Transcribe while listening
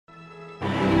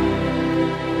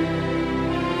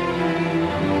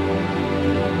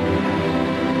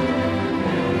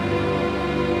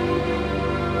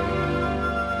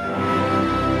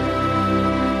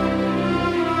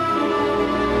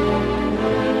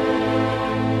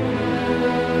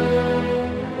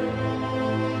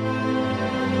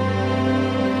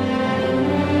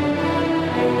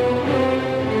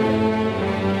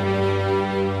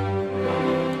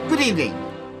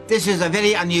This is a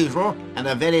very unusual and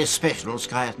a very special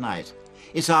Sky at Night.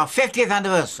 It's our 50th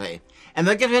anniversary, and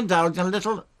we're going to indulge in a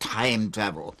little time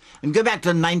travel and go back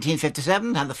to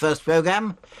 1957 and the first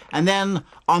programme, and then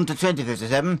on to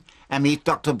 2057 and meet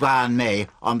Dr. Brian May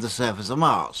on the surface of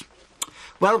Mars.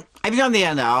 Well, I've been on the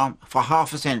air now for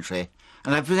half a century,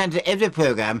 and I've presented every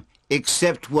programme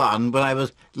except one when I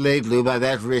was laid low by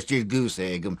that wretched goose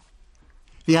egg.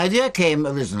 The idea came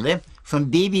originally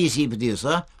from BBC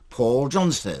producer Paul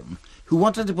Johnstone, who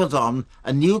wanted to put on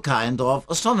a new kind of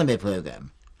astronomy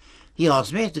programme. He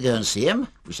asked me to go and see him,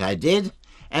 which I did,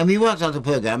 and we worked out a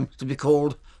programme to be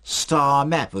called Star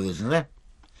Map originally.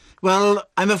 Well,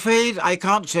 I'm afraid I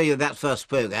can't show you that first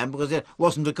programme because it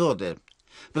wasn't recorded.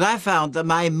 But I found that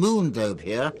my moon globe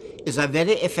here is a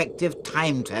very effective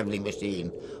time-travelling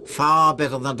machine, far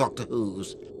better than Doctor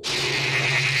Who's.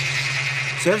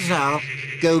 So let's now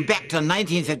go back to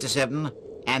 1957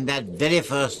 and that very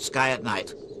first Sky at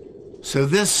Night. So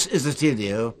this is the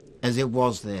studio as it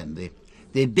was then.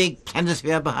 The big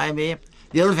planisphere behind me,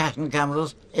 the old-fashioned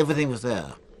cameras, everything was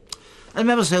there. I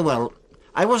remember so well.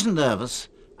 I wasn't nervous.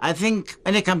 I think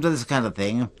when it comes to this kind of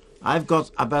thing, I've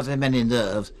got about as many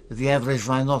nerves as the average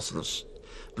rhinoceros.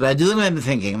 But I do remember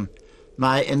thinking,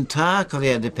 my entire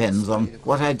career depends on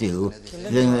what I do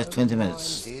during the 20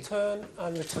 minutes. Turn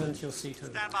and return to your seat.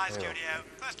 Stand by, studio.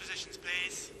 First positions,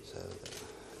 please.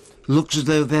 Looks as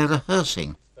though they're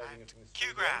rehearsing. And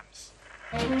Q-grams.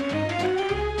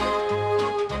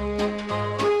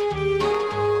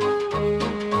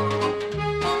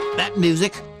 That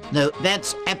music? No,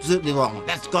 that's absolutely wrong.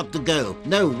 That's got to go.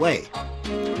 No way.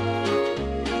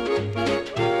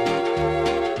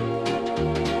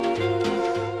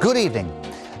 Good evening.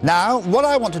 Now, what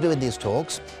I want to do in these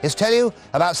talks is tell you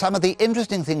about some of the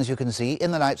interesting things you can see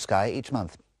in the night sky each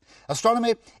month.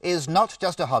 Astronomy is not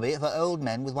just a hobby for old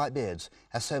men with white beards,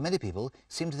 as so many people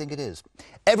seem to think it is.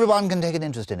 Everyone can take an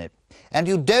interest in it, and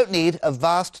you don't need a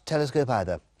vast telescope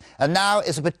either. And now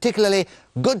is a particularly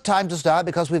good time to start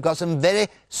because we've got some very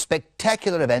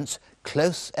spectacular events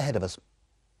close ahead of us.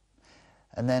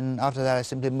 And then after that I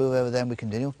simply move over there and we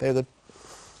continue. Very good.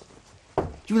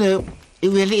 You know, it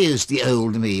really is the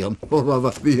old me, or rather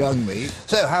the young me.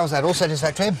 So, how's that? All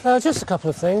satisfactory? Just a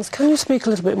couple of things. Can you speak a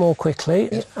little bit more quickly?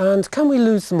 Yes. And can we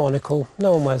lose the monocle?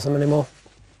 No one wears them anymore.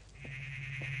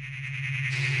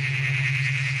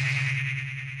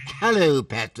 Hello,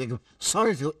 Patrick.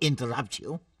 Sorry to interrupt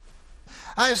you.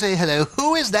 I say hello.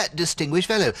 Who is that distinguished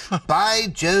fellow? By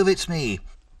Jove, it's me.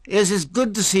 Yes, it's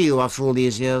good to see you after all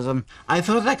these years. I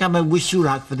thought I'd come and wish you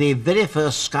luck for the very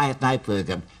first Sky at Night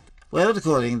programme. We're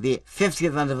recording the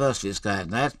 50th anniversary Sky at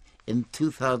Night in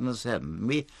 2007.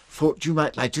 We thought you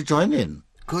might like to join in.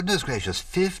 Goodness gracious,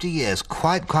 50 years.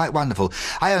 Quite wonderful.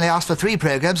 I only asked for 3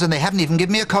 programmes and they haven't even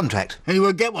given me a contract. And you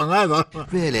won't get one either.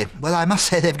 Really? Well, I must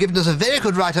say they've given us a very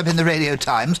good write-up in the Radio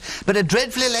Times, but a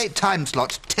dreadfully late time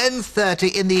slot,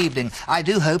 10:30 in the evening. I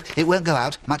do hope it won't go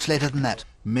out much later than that.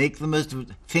 Make the most of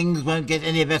it. Things won't get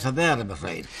any better there, I'm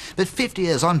afraid. But 50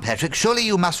 years on, Patrick, surely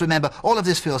you must remember all of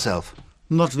this for yourself.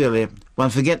 Not really. One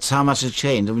forgets how much has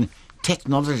changed. I mean,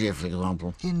 technology, for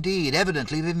example. Indeed,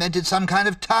 evidently we've invented some kind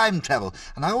of time travel,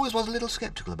 and I always was a little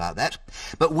sceptical about that.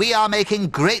 But we are making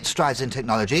great strides in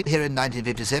technology here in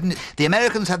 1957. The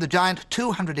Americans have the giant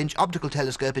 200-inch optical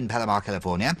telescope in Palomar,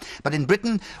 California, but in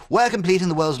Britain we're completing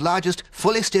the world's largest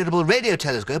fully steerable radio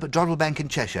telescope at Jodrell Bank in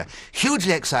Cheshire.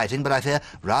 Hugely exciting, but I fear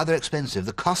rather expensive.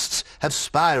 The costs have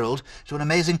spiralled to an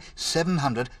amazing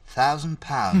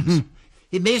 £700,000.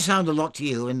 It may sound a lot to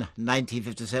you in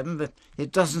 1957, but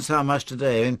it doesn't sound much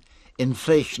today. And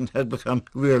inflation had become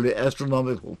really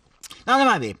astronomical. Now,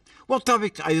 remind me, what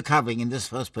topics are you covering in this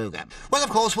first programme? Well, of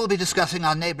course, we'll be discussing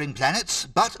our neighbouring planets,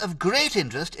 but of great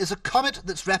interest is a comet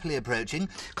that's rapidly approaching.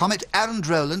 Comet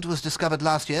Arend-Roland was discovered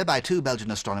last year by 2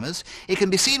 Belgian astronomers. It can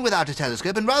be seen without a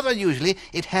telescope, and rather unusually,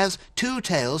 it has 2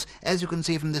 tails, as you can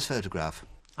see from this photograph.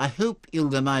 I hope you'll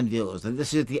remind viewers that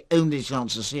this is the only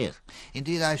chance to see it.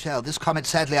 Indeed I shall. This comet,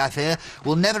 sadly, I fear,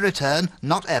 will never return.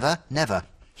 Not ever, never.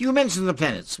 You mentioned the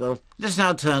planets. Well, let's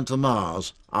now turn to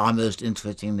Mars, our most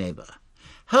interesting neighbour.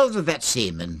 How did that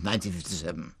seem in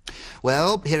 1957?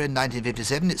 Well, here in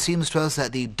 1957 it seems to us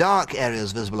that the dark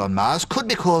areas visible on Mars could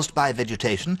be caused by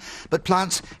vegetation, but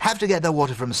plants have to get their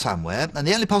water from somewhere, and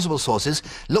the only possible sources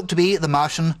look to be the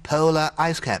Martian polar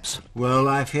ice caps. Well,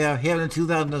 I fear here in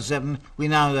 2007 we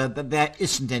now know that there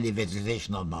isn't any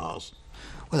vegetation on Mars.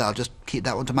 Well, I'll just keep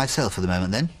that one to myself for the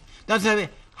moment then. Now tell me,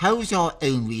 how's your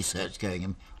own research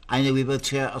going? I know we both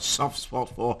share a soft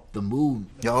spot for the moon.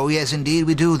 Oh, yes, indeed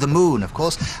we do. The moon, of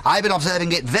course. I've been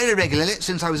observing it very regularly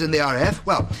since I was in the RAF.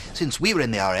 Well, since we were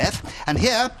in the RAF. And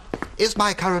here is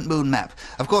my current moon map.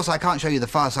 Of course, I can't show you the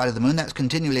far side of the moon, that's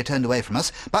continually turned away from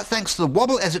us, but thanks to the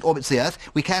wobble as it orbits the Earth,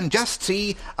 we can just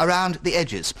see around the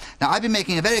edges. Now, I've been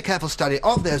making a very careful study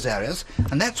of those areas,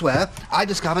 and that's where I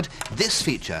discovered this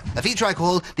feature, a feature I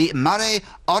call the Mare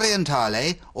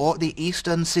Orientale, or the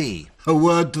Eastern Sea. A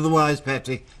word to the wise,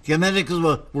 Patrick. The Americans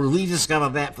will rediscover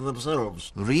that for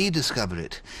themselves. Rediscover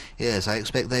it? Yes, I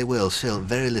expect they will. Still,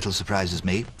 very little surprises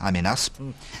me. I mean us.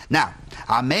 Now,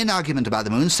 our main argument about the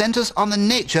moon centres on the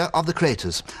nature of the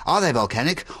craters. Are they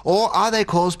volcanic, or are they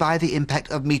caused by the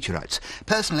impact of meteorites?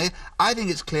 Personally, I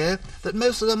think it's clear that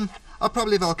most of them are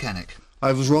probably volcanic.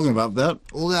 I was wrong about that.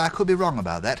 Although I could be wrong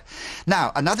about that.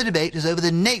 Now, another debate is over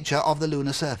the nature of the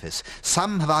lunar surface.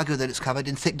 Some have argued that it's covered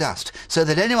in thick dust, so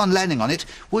that anyone landing on it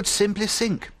would simply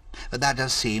sink. But that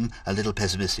does seem a little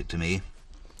pessimistic to me.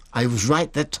 I was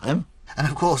right that time. And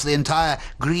of course the entire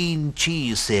green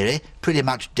cheese theory pretty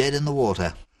much dead in the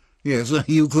water. Yes,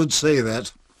 you could say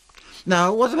that.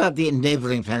 Now, what about the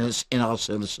neighbouring planets in our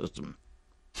solar system?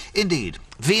 Indeed.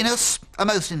 Venus, a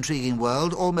most intriguing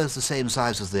world, almost the same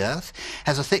size as the Earth,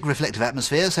 has a thick reflective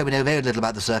atmosphere, so we know very little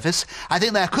about the surface. I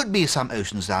think there could be some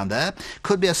oceans down there.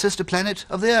 Could be a sister planet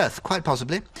of the Earth, quite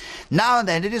possibly. Now and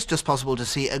then it is just possible to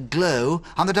see a glow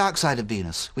on the dark side of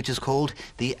Venus, which is called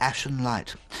the ashen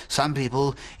light. Some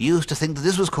people used to think that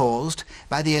this was caused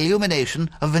by the illumination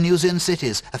of Venusian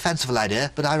cities. A fanciful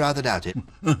idea, but I rather doubt it.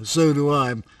 So do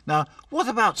I. Now, what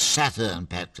about Saturn,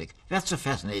 Patrick? That's a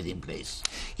fascinating place.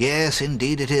 Yes,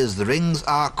 indeed it is. The rings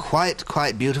are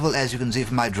quite beautiful, as you can see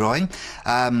from my drawing.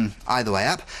 Either way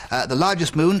up. The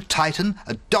largest moon, Titan,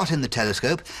 a dot in the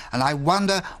telescope, and I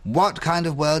wonder what kind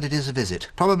of world it is to visit.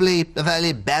 Probably a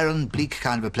fairly barren, bleak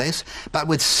kind of a place, but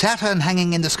with Saturn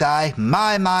hanging in the sky,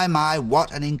 my,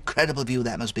 what an incredible view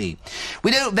that must be.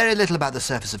 We know very little about the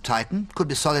surface of Titan. Could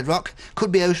be solid rock,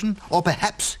 could be ocean, or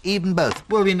perhaps even both.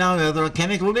 Well, we now know there are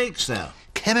chemical lakes there.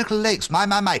 Chemical lakes,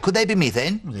 my. Could they be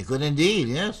methane? They could indeed,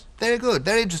 yes. Very good,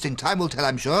 very interesting. Time will tell,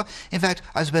 I'm sure. In fact,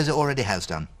 I suppose it already has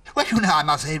done. Well, you know, I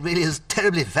must say it really is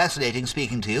terribly fascinating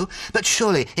speaking to you, but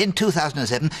surely in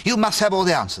 2007 you must have all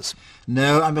the answers.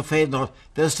 No, I'm afraid not.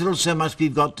 There's still so much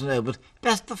we've got to know, but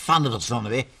that's the fun of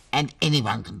astronomy, and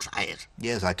anyone can try it.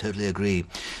 Yes, I totally agree.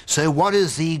 So what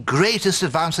is the greatest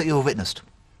advance that you've witnessed?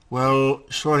 Well,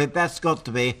 surely that's got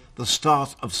to be the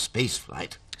start of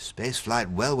spaceflight.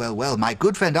 Spaceflight, well. My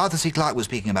good friend Arthur C. Clarke was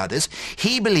speaking about this.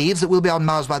 He believes that we'll be on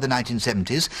Mars by the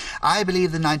 1970s. I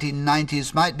believe the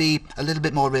 1990s might be a little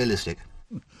bit more realistic.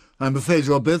 I'm afraid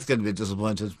you're both going to be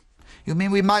disappointed. You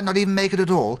mean we might not even make it at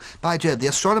all? By Jove, the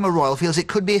Astronomer Royal feels it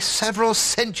could be several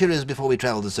centuries before we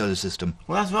travel the solar system.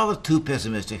 Well, that's rather too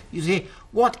pessimistic. You see,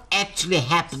 what actually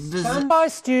happened is... Stand by,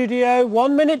 studio.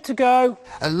 1 minute to go.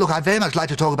 Look, I'd very much like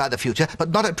to talk about the future,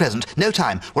 but not at present. No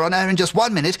time. We're on air in just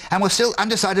 1 minute, and we're still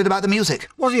undecided about the music.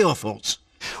 What are your thoughts?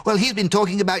 Well, he's been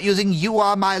talking about using You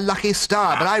Are My Lucky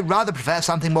Star, but I rather prefer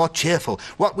something more cheerful.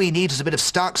 What we need is a bit of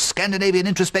stark Scandinavian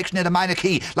introspection in a minor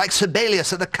key, like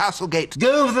Sibelius at the castle gate.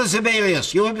 Go for the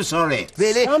Sibelius. You won't be sorry.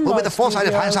 Really? Stand Well, by, with the foresight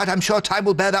of studio. hindsight, I'm sure time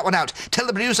will bear that one out. Tell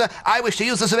the producer I wish to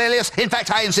use the Sibelius. In fact,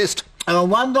 I insist.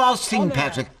 And one last thing, On air.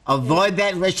 Patrick. Avoid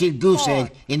that wretched goose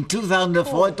egg. In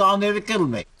 2004, it darn nearly killed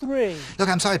me. 3. Look,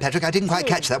 I'm sorry, Patrick, I didn't quite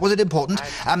catch that. Was it important?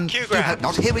 Q Do hope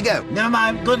not. Here we go. Never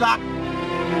mind. Good luck.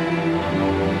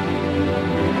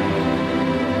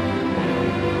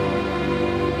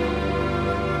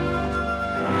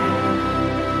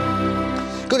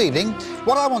 Good evening.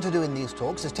 What I want to do in these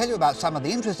talks is tell you about some of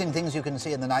the interesting things you can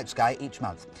see in the night sky each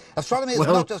month. Astronomy is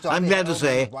Well, not just... I'm glad to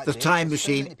say the time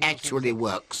machine actually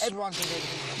works.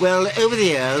 Well, over the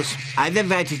years, I've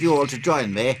invited you all to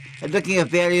join me in looking at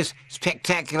various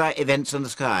spectacular events in the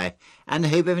sky, and I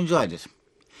hope you've enjoyed it.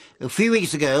 A few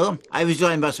weeks ago, I was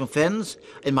joined by some friends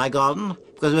in my garden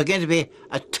because there was going to be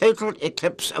a total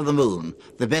eclipse of the moon,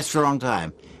 the best for a long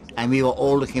time, and we were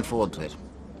all looking forward to it.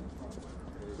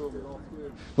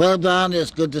 Well, Dan,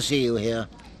 it's good to see you here.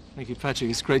 Thank you, Patrick.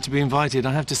 It's great to be invited.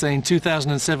 I have to say, in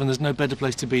 2007, there's no better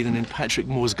place to be than in Patrick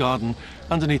Moore's garden,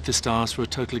 underneath the stars for a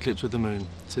total eclipse with the moon.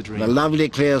 It's a dream. A lovely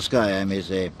clear sky, I may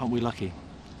say. Aren't we lucky?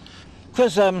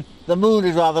 Chris, the moon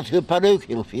is rather too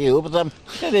parochial for you, but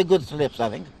it'll be a good eclipse, I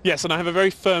think. Yes, and I have a very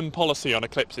firm policy on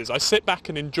eclipses. I sit back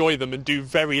and enjoy them and do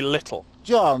very little.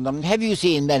 John, have you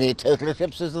seen many total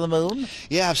eclipses of the moon?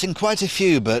 Yeah, I've seen quite a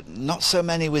few, but not so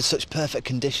many with such perfect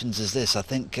conditions as this. I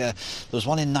think there was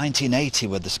one in 1980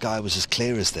 where the sky was as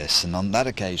clear as this, and on that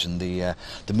occasion the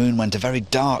moon went a very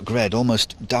dark red,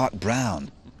 almost dark brown.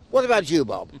 What about you,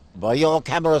 Bob? Were your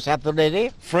cameras at the ready?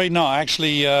 Afraid not.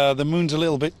 Actually, the moon's a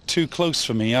little bit too close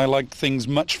for me. I like things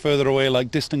much further away,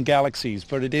 like distant galaxies,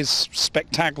 but it is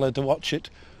spectacular to watch it.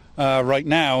 right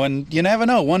now, and you never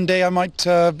know. One day I might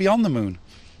be on the moon.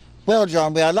 Well,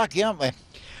 John, we are lucky, aren't we?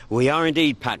 We are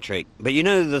indeed, Patrick. But you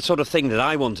know the sort of thing that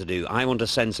I want to do? I want to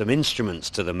send some instruments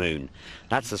to the moon.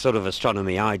 That's the sort of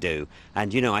astronomy I do.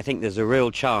 And, you know, I think there's a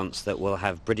real chance that we'll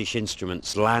have British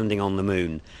instruments landing on the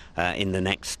moon in the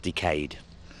next decade.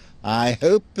 I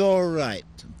hope you're right.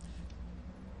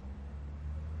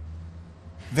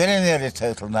 Very nearly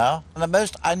total now, and a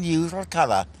most unusual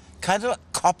colour. Kind of a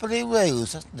coppery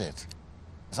rose, isn't it?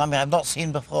 Something I've not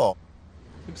seen before.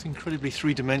 Looks incredibly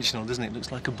three-dimensional, doesn't it? It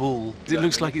looks like a ball. It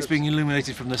looks like it's being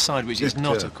illuminated from the side, which is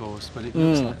not, of course, but it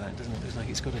looks like that, doesn't it? It looks like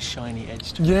it's got a shiny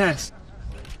edge to it. Yes.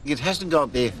 It hasn't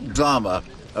got the drama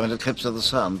of an eclipse of the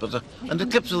sun, but an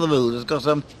eclipse of the moon has got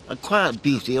a quiet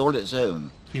beauty all its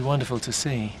own. It'd be wonderful to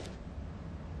see.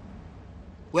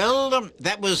 Well,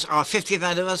 that was our 50th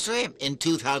anniversary in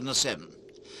 2007.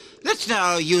 Let's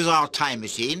now use our time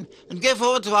machine and go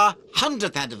forward to our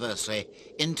 100th anniversary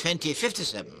in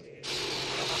 2057.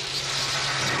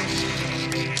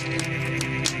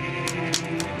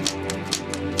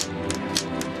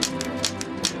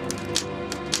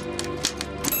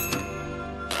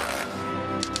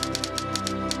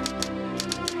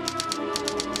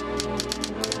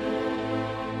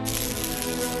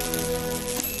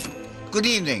 Good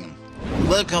evening.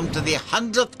 Welcome to the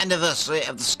 100th anniversary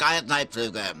of the Sky at Night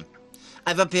programme.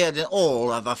 I've appeared in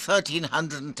all of the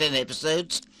 1,310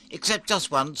 episodes, except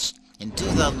just once, in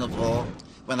 2004,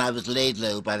 when I was laid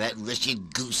low by that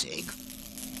wretched goose egg.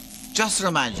 Just to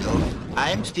remind you,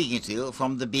 I am speaking to you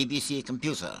from the BBC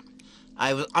computer.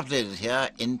 I was uploaded here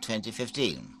in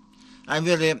 2015. I'm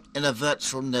really in a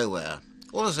virtual nowhere.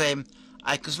 All the same,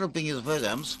 I can still bring you the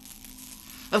programmes.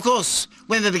 Of course,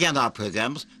 when we began our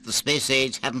programmes, the space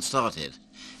age hadn't started.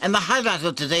 And the highlight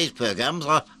of today's programmes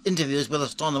are interviews with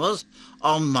astronomers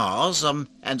on Mars and,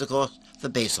 of course, the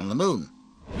base on the moon.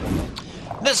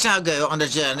 Let's now go on a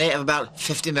journey of about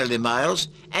 50 million miles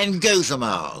and go to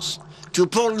Mars, to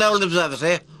Port Lowell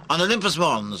Observatory on Olympus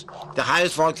Mons, the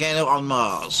highest volcano on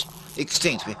Mars.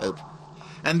 Extinct, we hope.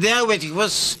 And there waiting for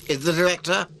us is the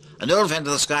director, an old friend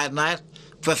of the Sky at Night,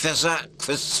 Professor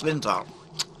Chris Lintott.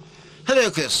 Hello,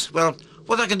 Chris. Well,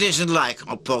 what are conditions like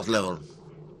on Port Lowell?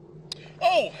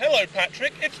 Oh, hello,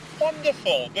 Patrick. It's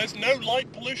wonderful. There's no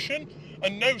light pollution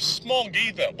and no smog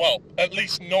either. Well, at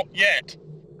least not yet.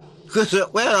 Chris,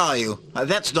 where are you?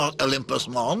 That's not Olympus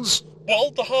Mons.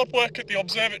 Well, the hard work at the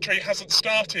observatory hasn't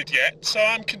started yet, so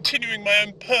I'm continuing my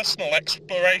own personal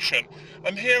exploration.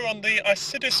 I'm here on the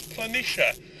Isidis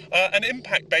Planitia, an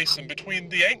impact basin between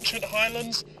the ancient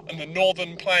highlands and the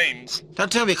northern plains. Now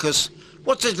tell me, Chris,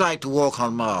 what's it like to walk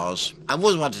on Mars? I've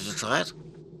always wanted to try it.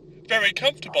 Very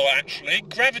comfortable, actually.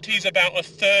 Gravity's about a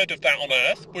third of that on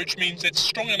Earth, which means it's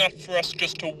strong enough for us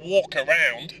just to walk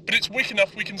around, but it's weak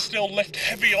enough we can still lift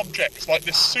heavy objects like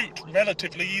this suit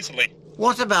relatively easily.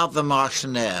 What about the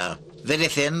Martian air? Very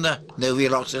thin, no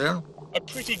real oxygen? A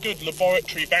pretty good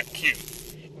laboratory vacuum.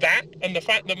 That, and the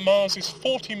fact that Mars is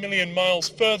 40 million miles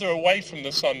further away from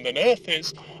the Sun than Earth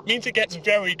is, means it gets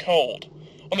very cold.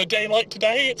 On a day like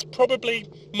today, it's probably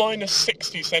minus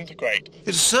 60 centigrade.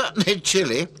 It's certainly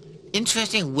chilly.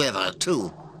 Interesting weather,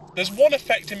 too. There's one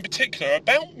effect in particular.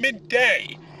 About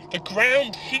midday, the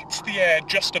ground heats the air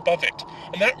just above it,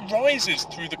 and that rises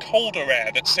through the colder air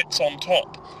that sits on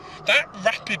top. That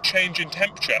rapid change in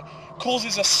temperature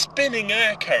causes a spinning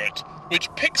air current, which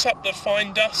picks up the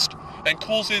fine dust and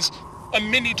causes a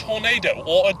mini tornado,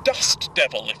 or a dust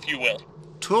devil, if you will.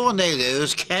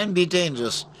 Tornadoes can be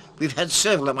dangerous. We've had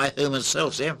several at my home in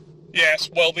Chelsea. Yes,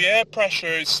 well, the air pressure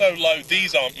is so low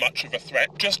these aren't much of a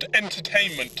threat, just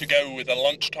entertainment to go with a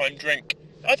lunchtime drink.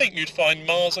 I think you'd find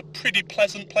Mars a pretty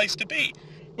pleasant place to be.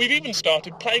 We've even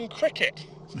started playing cricket.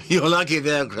 You're lucky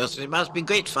there, Chris. It must be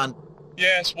great fun.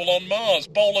 Yes, well, on Mars,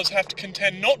 bowlers have to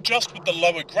contend not just with the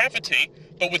lower gravity,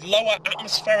 but with lower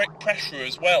atmospheric pressure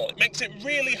as well. It makes it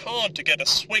really hard to get a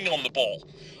swing on the ball,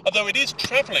 although it is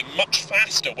travelling much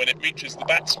faster when it reaches the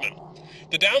batsman.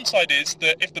 The downside is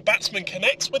that if the batsman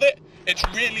connects with it, it's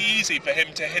really easy for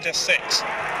him to hit a six. It's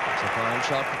a fine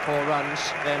shot for 4 runs,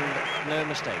 then no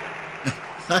mistake.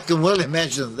 I can well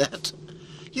imagine that.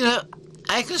 You know,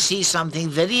 I can see something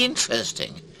very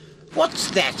interesting.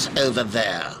 What's that over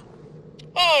there?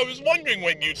 Oh, I was wondering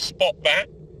when you'd spot that.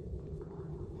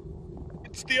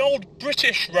 It's the old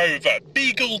British rover,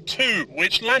 Beagle 2,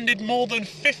 which landed more than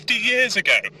 50 years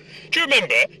ago. Do you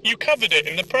remember? You covered it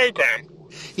in the programme.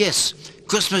 Yes,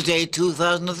 Christmas Day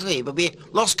 2003, but we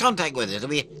lost contact with it and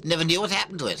we never knew what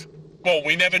happened to it. Well,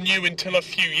 we never knew until a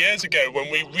few years ago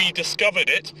when we rediscovered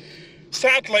it.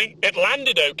 Sadly, it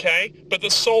landed okay, but the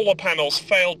solar panels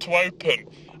failed to open,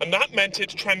 and that meant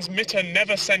its transmitter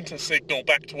never sent a signal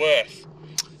back to Earth.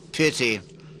 Pity.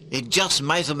 It just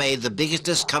might have made the biggest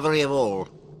discovery of all.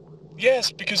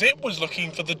 Yes, because it was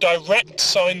looking for the direct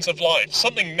signs of life,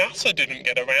 something NASA didn't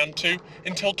get around to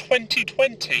until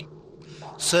 2020.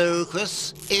 So,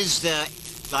 Chris, is there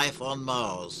life on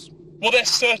Mars? Well, there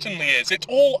certainly is. It's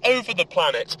all over the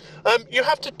planet. You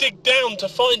have to dig down to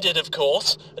find it, of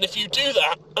course, and if you do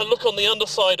that and look on the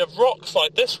underside of rocks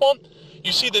like this one,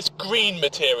 you see this green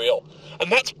material,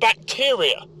 and that's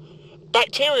bacteria.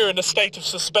 Bacteria in a state of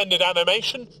suspended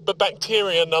animation, but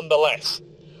bacteria nonetheless.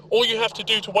 All you have to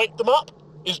do to wake them up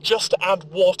is just to add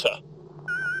water.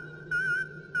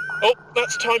 Oh,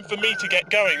 that's time for me to get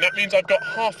going. That means I've got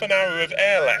half an hour of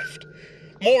air left.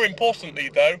 More importantly,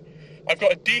 though, I've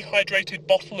got a dehydrated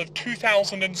bottle of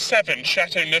 2007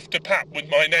 Chateau Neuf de Pape with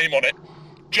my name on it.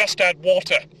 Just add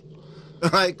water.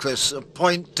 Right, Chris,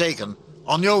 point taken.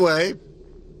 On your way.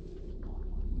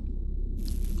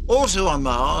 Also on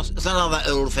Mars is another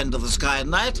old friend of the sky at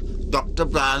night, Dr.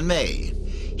 Brian May.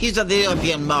 He's at the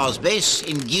European Mars base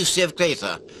in Gusev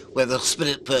Crater, where the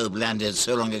Spirit probe landed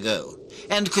so long ago.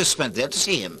 And Chris went there to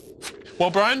see him. Well,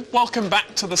 Brian, welcome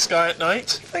back to the sky at night.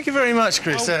 Thank you very much,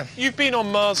 Chris. Well, you've been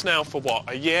on Mars now for, what,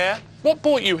 a year? What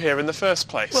brought you here in the first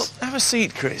place? Well, have a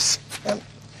seat, Chris.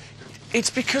 It's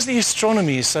because the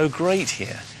astronomy is so great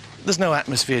here. There's no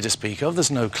atmosphere to speak of,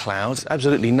 there's no clouds,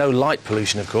 absolutely no light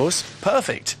pollution, of course.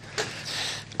 Perfect.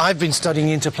 I've been studying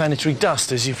interplanetary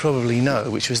dust, as you probably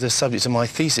know, which was the subject of my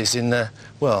thesis in,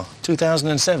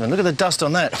 2007. Look at the dust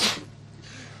on that.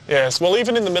 Yes, well,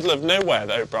 even in the middle of nowhere,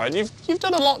 though, Brian, you've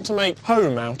done a lot to make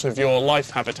home out of your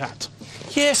life habitat.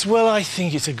 Yes, well, I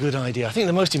think it's a good idea. I think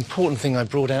the most important thing I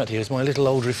brought out here is my little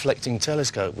old reflecting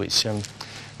telescope, which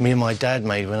me and my dad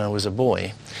made when I was a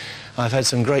boy. I've had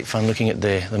some great fun looking at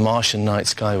the Martian night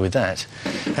sky with that.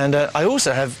 And I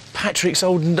also have Patrick's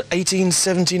old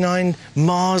 1879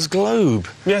 Mars globe.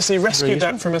 Yes, he rescued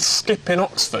that from a skip in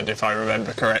Oxford, if I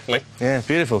remember correctly. Yeah,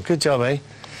 beautiful. Good job, eh?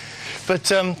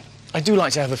 But I do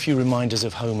like to have a few reminders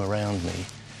of home around me.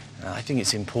 I think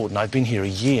it's important. I've been here a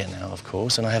year now, of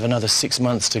course, and I have another 6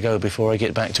 months to go before I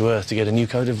get back to Earth to get a new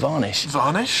coat of varnish.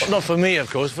 Varnish? Well, not for me, of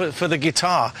course, for the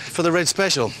guitar, for the Red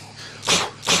Special.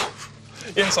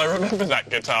 Yes, I remember that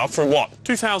guitar from, what,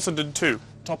 2002,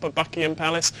 top of Buckingham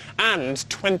Palace, and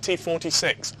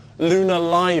 2046, Lunar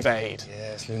Live Aid.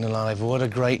 Yes, Lunar Live, what a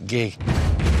great gig.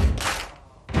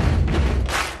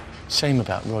 Shame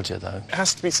about Roger, though. It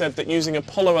has to be said that using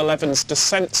Apollo 11's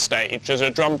descent stage as a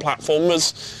drum platform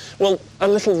was, well, a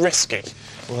little risky.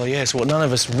 Well, yes, what none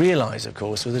of us realised, of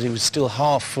course, was that it was still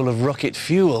half full of rocket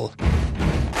fuel.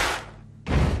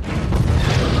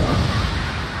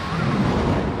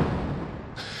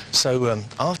 So,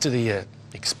 after the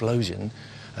explosion,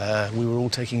 we were all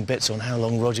taking bets on how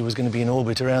long Roger was going to be in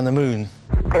orbit around the moon.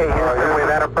 Okay, Houston, we've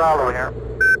had a problem here.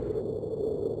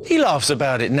 He laughs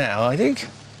about it now, I think.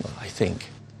 Well, I think.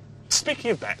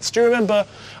 Speaking of bets, do you remember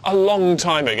a long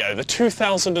time ago, the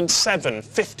 2007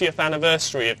 50th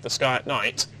anniversary of the Sky at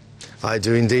Night? I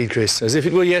do indeed, Chris, as if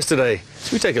it were yesterday.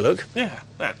 Should we take a look? Yeah,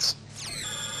 let's.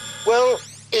 Well,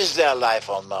 is there life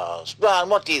on Mars? Brian,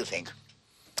 what do you think?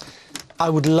 I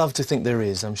would love to think there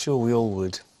is, I'm sure we all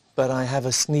would. But I have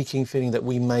a sneaking feeling that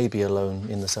we may be alone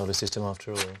in the solar system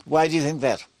after all. Why do you think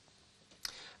that?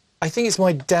 I think it's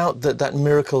my doubt that that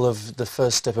miracle of the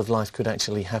first step of life could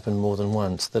actually happen more than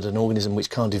once, that an organism which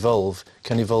can't evolve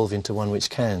can evolve into one which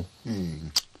can.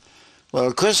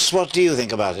 Well, Chris, what do you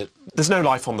think about it? There's no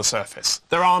life on the surface.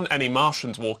 There aren't any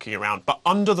Martians walking around, but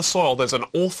under the soil there's an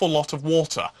awful lot of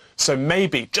water. So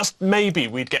maybe, just maybe,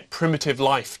 we'd get primitive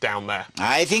life down there.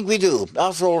 I think we do.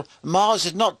 After all, Mars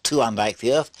is not too unlike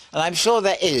the Earth, and I'm sure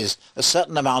there is a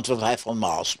certain amount of life on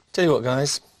Mars. Tell you what,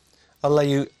 guys, I'll lay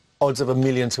you odds of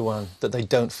 1,000,000 to 1 that they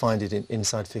don't find it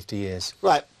inside 50 years.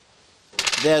 Right.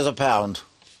 There's a pound.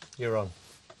 You're on.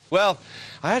 Well,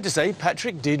 I have to say,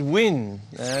 Patrick did win,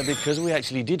 because we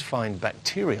actually did find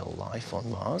bacterial life on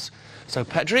Mars. So,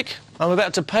 Patrick, I'm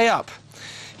about to pay up.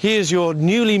 Here's your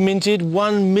newly minted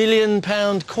 £1 million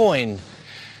coin.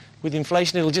 With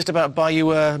inflation, it'll just about buy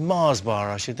you a Mars bar,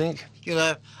 I should think. You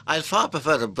know, I'd far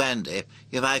prefer a brandy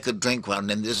if I could drink one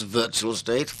in this virtual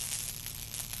state.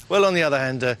 Well, on the other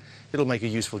hand, it'll make a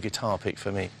useful guitar pick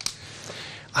for me.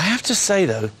 I have to say,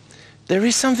 though, there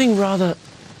is something rather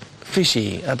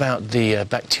fishy about the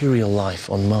bacterial life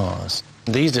on Mars.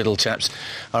 These little chaps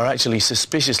are actually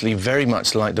suspiciously very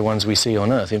much like the ones we see on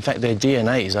Earth. In fact, their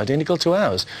DNA is identical to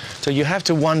ours. So you have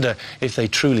to wonder if they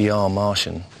truly are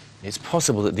Martian. It's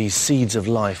possible that these seeds of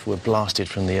life were blasted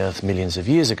from the Earth millions of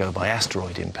years ago by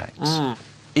asteroid impacts.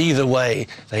 Either way,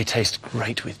 they taste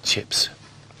great with chips.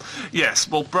 Yes,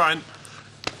 well, Brian,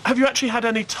 have you actually had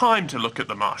any time to look at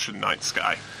the Martian night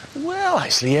sky? Well,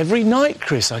 actually, every night,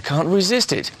 Chris. I can't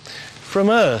resist it. From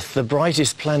Earth, the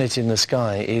brightest planet in the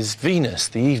sky is Venus,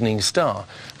 the evening star.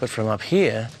 But from up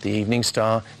here, the evening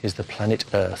star is the planet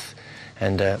Earth.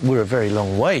 And we're a very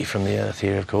long way from the Earth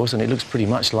here, of course, and it looks pretty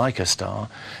much like a star,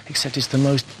 except it's the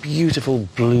most beautiful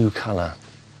blue colour.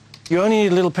 You only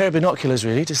need a little pair of binoculars,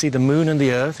 really, to see the moon and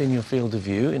the Earth in your field of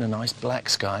view in a nice black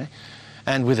sky.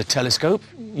 And with a telescope,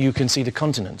 you can see the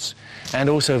continents, and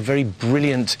also very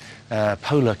brilliant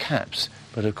polar caps.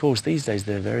 But, of course, these days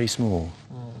they're very small.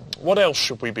 What else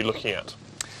should we be looking at?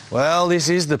 Well, this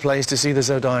is the place to see the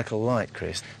zodiacal light,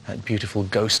 Chris. That beautiful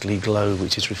ghostly glow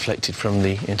which is reflected from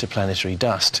the interplanetary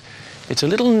dust. It's a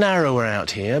little narrower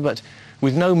out here, but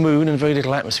with no moon and very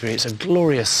little atmosphere, it's a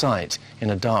glorious sight in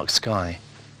a dark sky.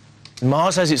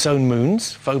 Mars has its own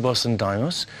moons, Phobos and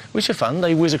Deimos, which are fun.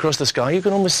 They whiz across the sky. You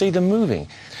can almost see them moving.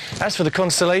 As for the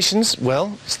constellations,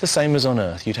 well, it's the same as on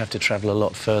Earth. You'd have to travel a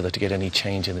lot further to get any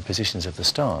change in the positions of the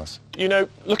stars. You know,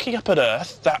 looking up at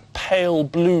Earth, that pale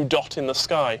blue dot in the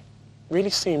sky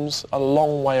really seems a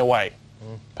long way away.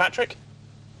 Patrick,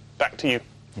 back to you.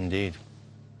 Indeed.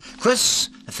 Chris,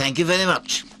 thank you very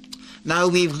much. Now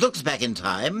we've looked back in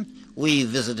time, we've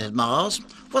visited Mars.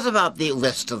 What about the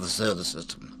rest of the solar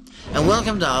system? And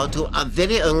welcome now to a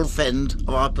very old friend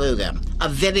of our programme, a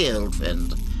very old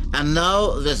friend, and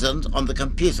now resident on the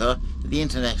computer at the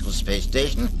International Space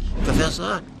Station,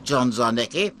 Professor Jon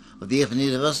Zarnecki of the Open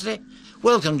University.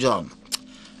 Welcome, John.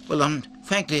 Well,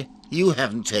 frankly, you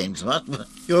haven't changed much, but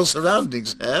your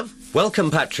surroundings have. Welcome,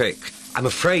 Patrick. I'm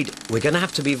afraid we're going to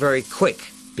have to be very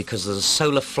quick because there's a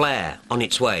solar flare on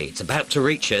its way. It's about to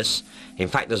reach us. In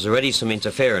fact, there's already some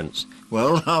interference.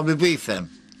 Well, I'll be brief then.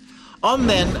 On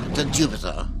then to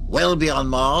Jupiter, well beyond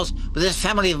Mars, with its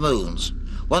family of moons.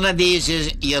 One of these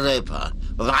is Europa,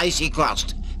 with an icy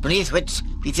crust, beneath which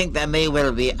we think there may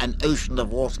well be an ocean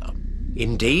of water.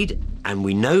 Indeed, and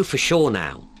we know for sure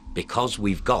now, because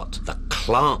we've got the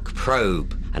Clark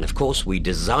probe. And of course we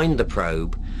designed the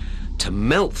probe to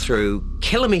melt through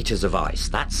kilometres of ice.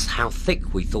 That's how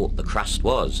thick we thought the crust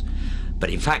was.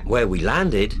 But in fact, where we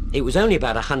landed, it was only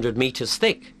about 100 metres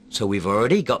thick. So we've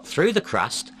already got through the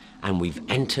crust and we've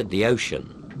entered the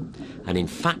ocean. And in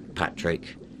fact,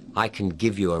 Patrick, I can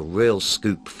give you a real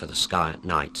scoop for the sky at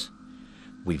night.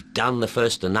 We've done the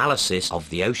first analysis of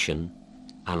the ocean,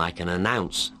 and I can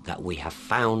announce that we have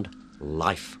found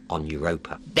life on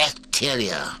Europa.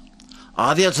 Bacteria.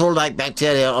 Are they at all like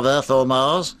bacteria of Earth or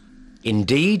Mars?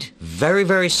 Indeed, very,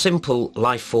 very simple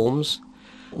life forms.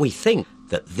 We think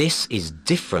that this is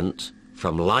different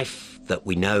from life that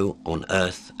we know on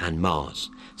Earth and Mars.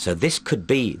 So this could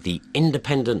be the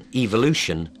independent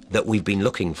evolution that we've been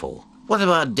looking for. What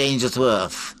about danger to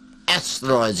Earth?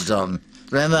 Asteroids, John.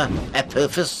 Remember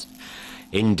Apophis?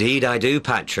 Indeed I do,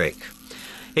 Patrick.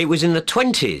 It was in the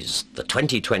 20s, the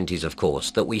 2020s of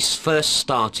course, that we first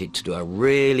started to do a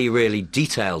really, really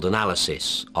detailed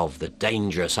analysis of the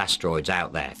dangerous asteroids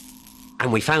out there.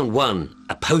 And we found one,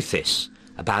 Apophis,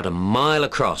 about a mile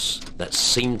across, that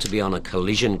seemed to be on a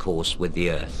collision course with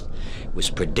the Earth. It was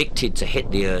predicted to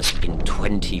hit the Earth in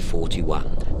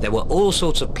 2041. There were all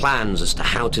sorts of plans as to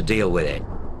how to deal with it.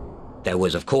 There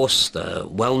was, of course, the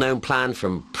well-known plan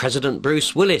from President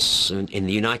Bruce Willis in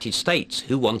the United States,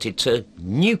 who wanted to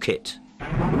nuke it.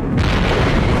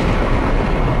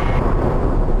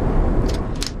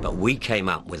 But we came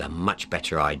up with a much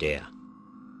better idea.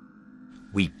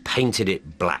 We painted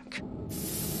it black.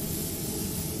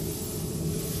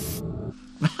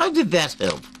 How did that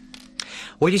help?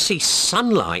 Well, you see,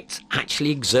 sunlight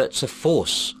actually exerts a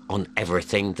force on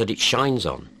everything that it shines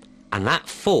on. And that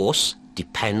force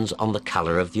depends on the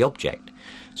colour of the object.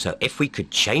 So if we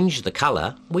could change the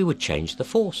colour, we would change the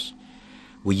force.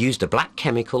 We used a black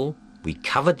chemical, we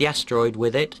covered the asteroid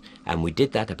with it, and we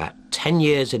did that about 10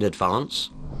 years in advance,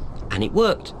 and it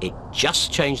worked. It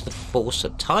just changed the force a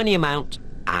tiny amount,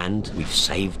 and we've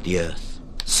saved the Earth.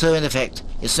 So in effect,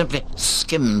 it simply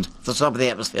skimmed the top of the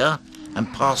atmosphere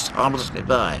and passed harmlessly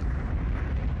by.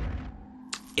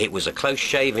 It was a close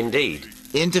shave indeed.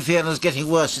 The interference getting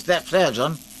worse. Is that fair,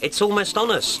 John? It's almost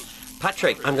on us.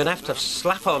 Patrick, I'm going to have to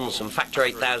slap on some Factor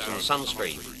 8000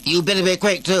 sunscreen. You better be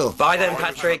quick, too. Bye then,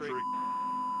 Patrick.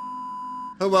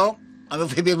 Oh, well, I'm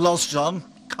afraid we've lost John.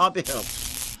 Can't be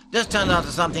helped. Let's turn now to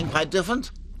something quite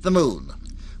different. The moon,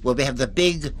 where we have the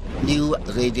big, new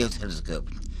radio telescope.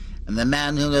 And the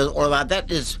man who knows all about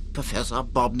that is Professor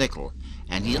Bob Nichol.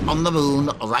 And he's on the moon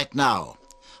right now.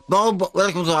 Bob,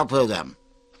 welcome to our programme.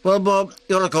 Well, Bob,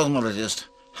 you're a cosmologist.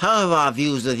 How have our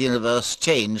views of the universe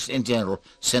changed in general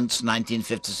since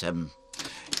 1957?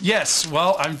 Yes,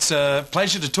 well, it's a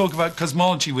pleasure to talk about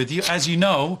cosmology with you. As you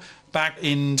know, back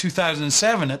in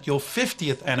 2007 at your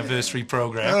 50th anniversary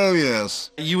program. Oh,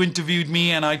 yes. You interviewed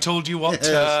me and I told you what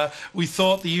we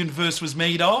thought the universe was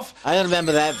made of. I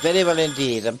remember that very well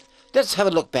indeed. Let's have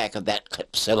a look back at that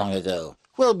clip so long ago.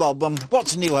 Well, Bob,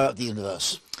 what's new about the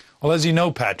universe? Well, as you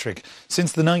know, Patrick,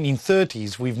 since the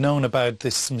 1930s, we've known about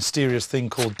this mysterious thing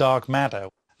called dark matter.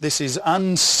 This is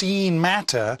unseen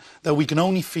matter that we can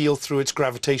only feel through its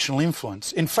gravitational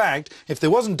influence. In fact, if there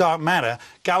wasn't dark matter,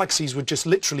 galaxies would just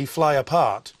literally fly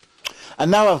apart. And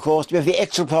now, of course, we have the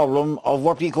extra problem of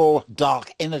what we call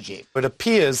dark energy. It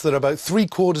appears that about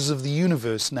 3/4 of the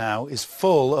universe now is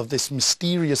full of this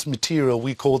mysterious material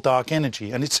we call dark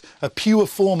energy. And it's a pure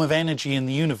form of energy in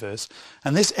the universe.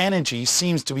 And this energy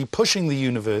seems to be pushing the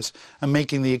universe and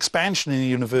making the expansion in the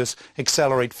universe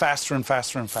accelerate faster and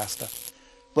faster and faster.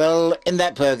 Well, in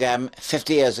that program,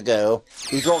 50 years ago,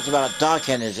 we talked about dark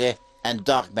energy and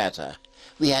dark matter.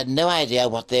 We had no idea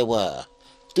what they were.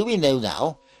 Do we know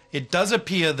now? It does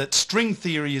appear that string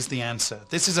theory is the answer.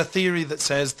 This is a theory that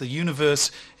says the universe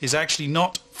is actually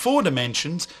not 4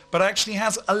 dimensions, but actually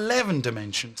has 11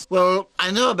 dimensions. Well,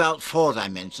 I know about 4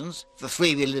 dimensions, the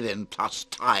 3 we live in plus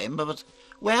time, but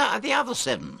where are the other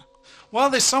 7? Well,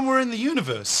 they're somewhere in the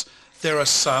universe. There are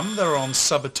some that are on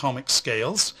subatomic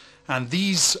scales, and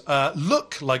these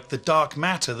look like the dark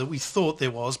matter that we thought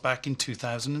there was back in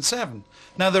 2007.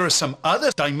 Now, there are some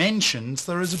other dimensions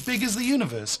that are as big as the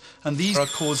universe, and these are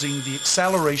causing the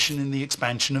acceleration in the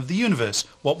expansion of the universe,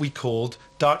 what we called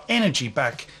dark energy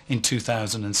back in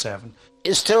 2007.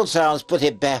 It still sounds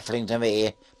pretty baffling to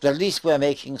me, but at least we're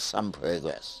making some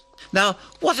progress. Now,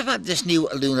 what about this new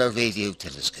lunar radio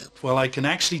telescope? Well, I can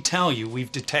actually tell you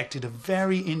we've detected a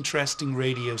very interesting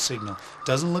radio signal.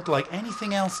 Doesn't look like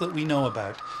anything else that we know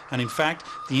about. And in fact,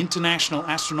 the International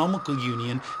Astronomical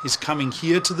Union is coming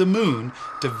here to the moon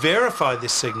to verify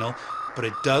this signal, but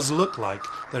it does look like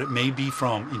that it may be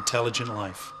from intelligent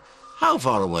life. How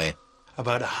far away?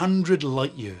 About 100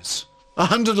 light years.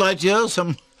 100 light years?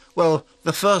 Well,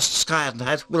 the first sky at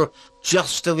night will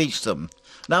just to reach them.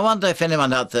 Now, I wonder if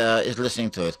anyone out there is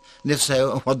listening to it, and if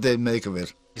so, what they make of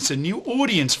it. It's a new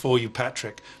audience for you,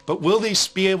 Patrick, but will they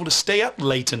be able to stay up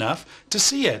late enough to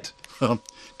see it?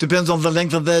 Depends on the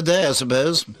length of their day, I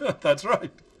suppose. That's right.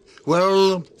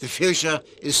 Well, the future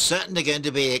is certainly going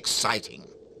to be exciting.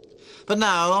 But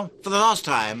now, for the last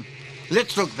time,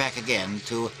 let's look back again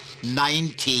to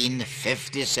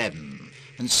 1957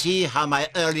 and see how my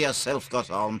earlier self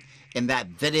got on in that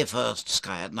very first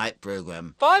Sky at Night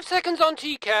program. 5 seconds on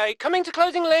TK, coming to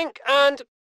closing link, and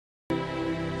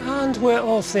we're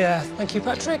off the air. Thank you,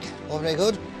 Patrick. All very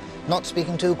good. Not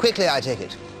speaking too quickly, I take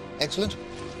it. Excellent.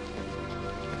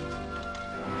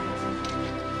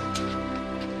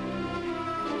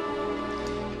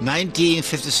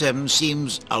 "1957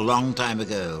 seems a long time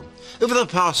ago. Over the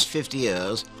past 50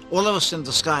 years, all of us in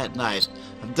the Sky at Night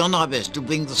have done our best to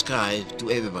bring the sky to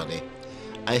everybody.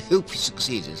 I hope we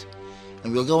succeeded,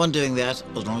 and we'll go on doing that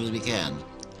as long as we can.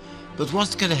 But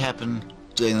what's going to happen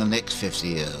during the next 50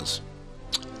 years?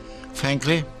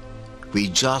 Frankly, we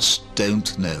just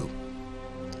don't know.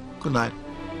 Good night.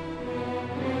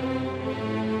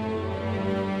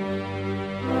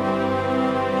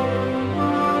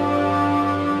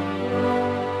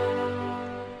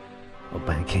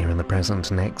 Back here in the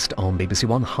present, next on BBC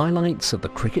One, highlights of the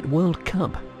Cricket World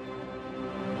Cup.